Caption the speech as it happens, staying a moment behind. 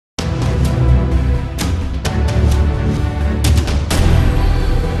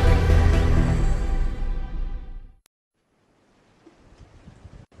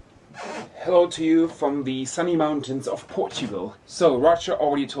hello to you from the sunny mountains of Portugal. So, Roger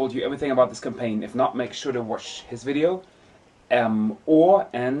already told you everything about this campaign. If not, make sure to watch his video and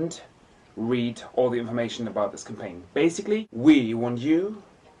read all the information about this campaign. Basically, we want you,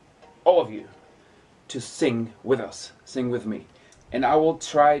 all of you, to sing with us, sing with me. And I will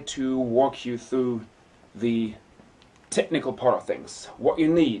try to walk you through the technical part of things. What you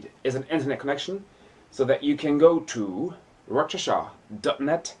need is an internet connection so that you can go to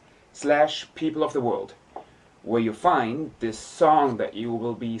rogershah.net/people of the world, where you find this song that you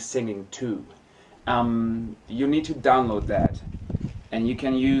will be singing to. You need to download that, and you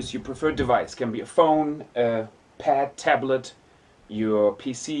can use your preferred device. It can be a phone, a pad, tablet, your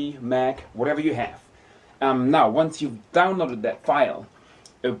PC, Mac, whatever you have. Now, once you've downloaded that file,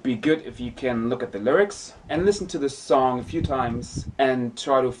 it would be good if you can look at the lyrics and listen to this song a few times and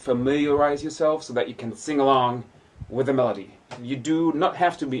try to familiarize yourself so that you can sing along with the melody. You do not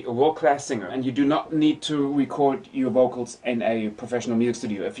have to be a world-class singer, and you do not need to record your vocals in a professional music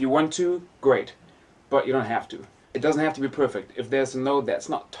studio. If you want to, great, but you don't have to. It doesn't have to be perfect. If there's a note that's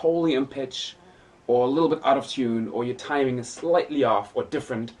not totally in pitch or a little bit out of tune, or your timing is slightly off or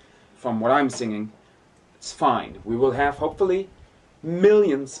different from what I'm singing, it's fine. We will have, hopefully,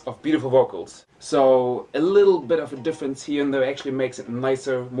 millions of beautiful vocals. So a little bit of a difference here and there actually makes it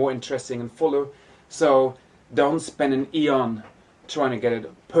nicer, more interesting and fuller. So don't spend an eon trying to get it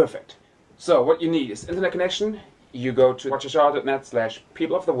perfect. So what you need is internet connection. You go to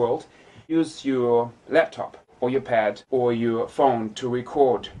rogershah.net/people of the world. Use your laptop or your pad or your phone to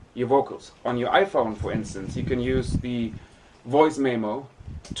record your vocals. On your iPhone, for instance, you can use the voice memo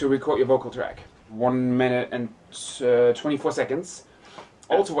to record your vocal track. 1 minute and 24 seconds.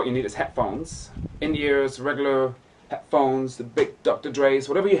 Also, what you need is headphones, in-ears, regular headphones, the big Dr. Dre's,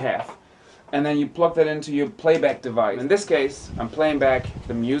 whatever you have. And then you plug that into your playback device. In this case, I'm playing back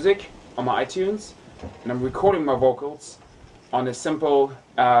the music on my iTunes, and I'm recording my vocals on a simple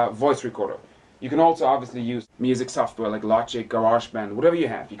voice recorder. You can also obviously use music software like Logic, GarageBand, whatever you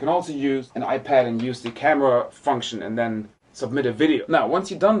have. You can also use an iPad and use the camera function and then submit a video. Now,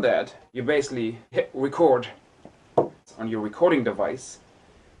 once you've done that, you basically hit record on your recording device,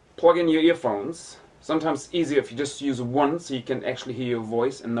 plug in your earphones. Sometimes it's easier if you just use one so you can actually hear your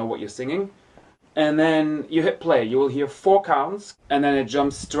voice and know what you're singing. And then you hit play. You will hear 4 counts, and then it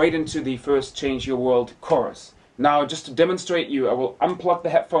jumps straight into the first Change Your World chorus. Now, just to demonstrate you, I will unplug the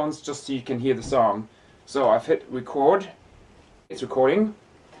headphones just so you can hear the song. So I've hit record. It's recording.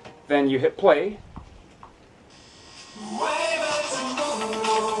 Then you hit play.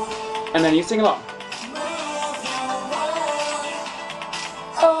 And then you sing along.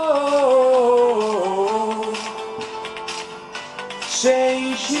 Oh,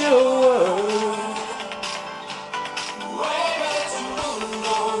 change your world.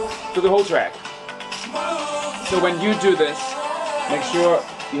 To the whole track. So when you do this, make sure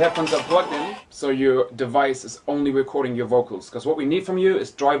your headphones are plugged in so your device is only recording your vocals. Because what we need from you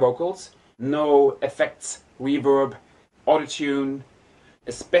is dry vocals, no effects, reverb, auto-tune,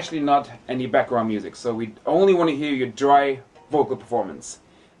 especially not any background music. So we only want to hear your dry vocal performance.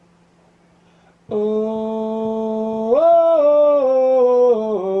 Oh, oh,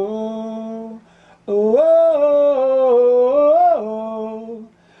 oh, oh,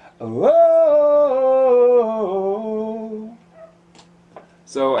 oh.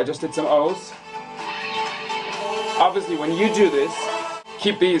 So I just did some O's. Obviously, when you do this,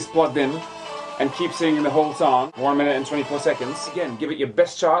 keep these plugged in and keep singing the whole song, 1 minute and 24 seconds. Again, give it your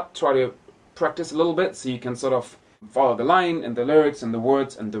best shot. Try to practice a little bit so you can sort of follow the line and the lyrics and the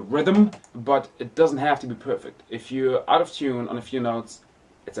words and the rhythm, but it doesn't have to be perfect. If you're out of tune on a few notes,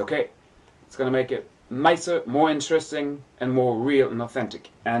 it's okay. It's gonna make it nicer, more interesting, and more real and authentic.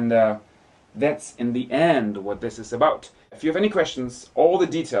 And that's in the end what this is about. If you have any questions, all the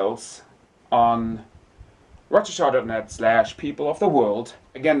details on rogershah.net/people of the world.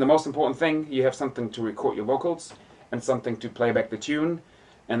 Again, the most important thing, you have something to record your vocals and something to play back the tune,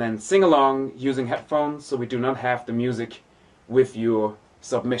 and then sing along using headphones so we do not have the music with your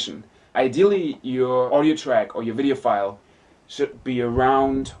submission. Ideally, your audio track or your video file should be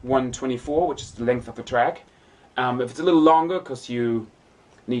around 124, which is the length of the track. If it's a little longer because you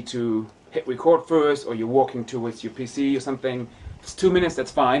need to hit record first or you're walking towards your PC or something, if it's 2 minutes,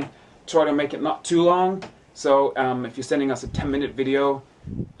 that's fine. Try to make it not too long. So if you're sending us a 10-minute video,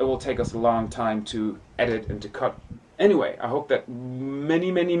 it will take us a long time to edit and to cut. Anyway, I hope that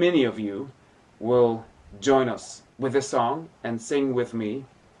many of you will join us with this song and sing with me,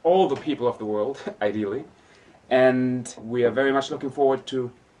 all the people of the world, ideally. And we are very much looking forward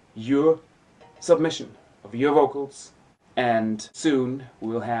to your submission of your vocals, and soon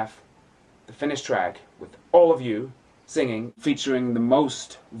we will have the finished track with all of you singing, featuring the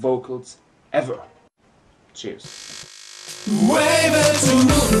most vocals ever. Cheers. Mueve tu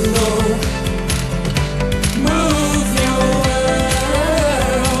mundo, move your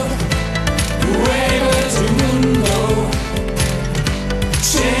world. Mueve tu mundo,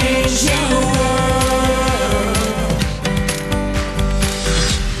 change your